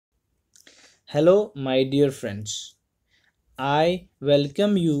Hello, my dear friends. I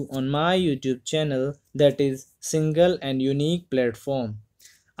welcome you on my YouTube channel that is Single and Unique Platform.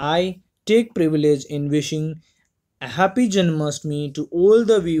 I take privilege in wishing a happy Janmashtami to all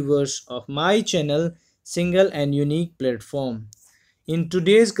the viewers of my channel Single and Unique Platform. In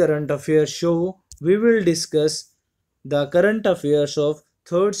today's current affairs show, we will discuss the current affairs of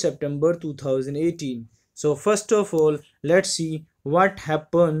 3rd September 2018. So first of all, let's see what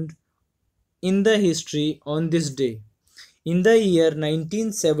happened in the history on this day. In the year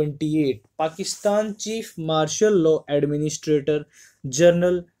 1978, Pakistan Chief Martial Law Administrator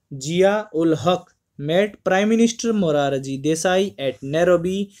General Zia ul Haq met Prime Minister Morarji Desai at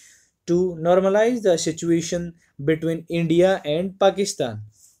Nairobi to normalize the situation between India and Pakistan.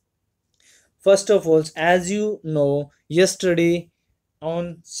 First of all, as you know, yesterday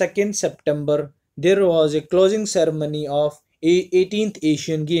on 2nd September, there was a closing ceremony of 18th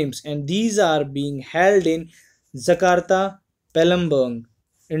Asian Games, and these are being held in Jakarta, Palembang,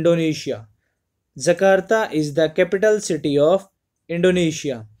 Indonesia. Jakarta is the capital city of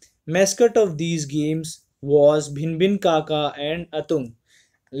Indonesia. Mascot of these games was Bhin Bhin Kaka and Atung.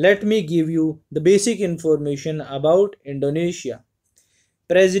 Let me give you the basic information about Indonesia.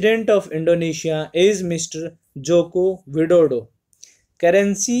 President of Indonesia is Mr. Joko Widodo.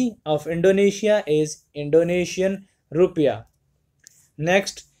 Currency of Indonesia is Indonesian rupiah.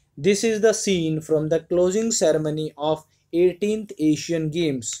 Next, this is the scene from the closing ceremony of 18th Asian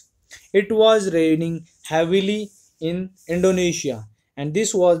Games. It was raining heavily in Indonesia, and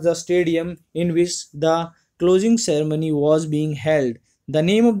this was the stadium in which the closing ceremony was being held. The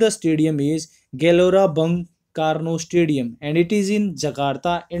name of the stadium is Gelora Bung Karno Stadium, and it is in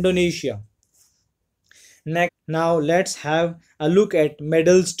Jakarta, Indonesia. Now let's have a look at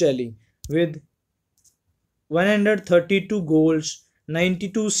medals tally with 132 golds,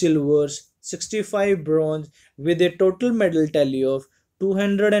 92 silvers, 65 bronze with a total medal tally of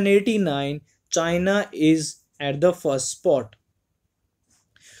 289. China is at the first spot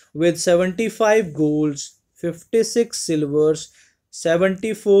with 75 golds, 56 silvers,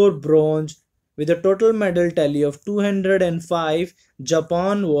 74 bronze with a total medal tally of 205.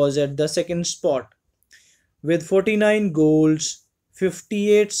 Japan was at the second spot with 49 golds,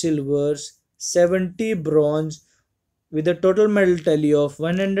 58 silvers, 70 bronze with a total medal tally of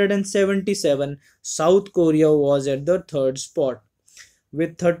 177. South Korea was at the third spot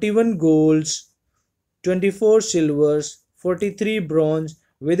with 31 golds, 24 silvers, 43 bronze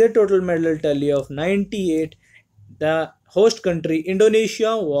with a total medal tally of 98. The host country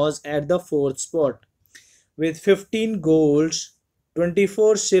Indonesia was at the fourth spot with 15 golds,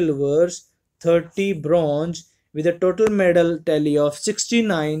 24 silvers, 30 bronze with a total medal tally of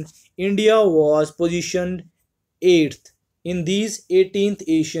 69. India was positioned 8th in these 18th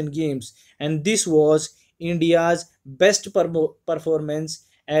Asian Games, and this was India's best performance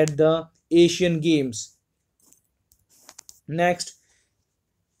at the Asian Games. Next,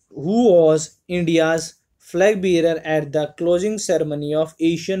 who was India's flag bearer at the closing ceremony of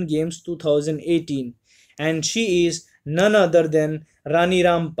Asian Games 2018? And she is none other than Rani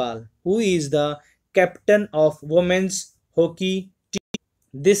Rampal, who is the captain of women's hockey team.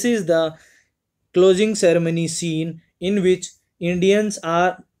 This is the closing ceremony scene in which Indians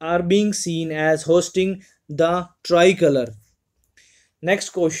are being seen as hosting the tricolor. Next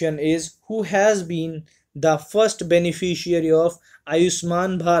question is, who has been the first beneficiary of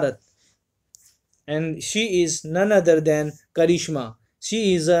Ayushman Bharat? And she is none other than Karishma.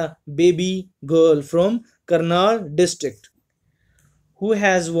 She is a baby girl from Karnal district who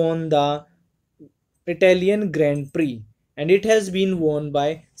has won the Italian Grand Prix, and it has been won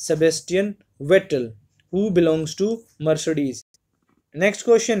by Sebastian Vettel, who belongs to Mercedes. Next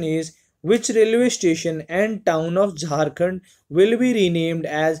question is, which railway station and town of Jharkhand will be renamed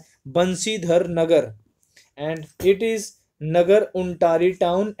as Bansidhar Nagar? And it is Nagar Untari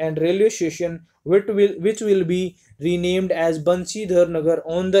town and railway station which will be renamed as Bansidhar Nagar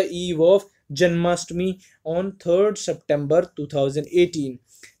on the eve of Janmashtami on 3rd September 2018.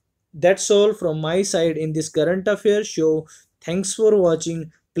 That's all from my side in this current affairs show. Thanks for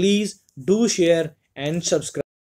watching. Please do share and subscribe.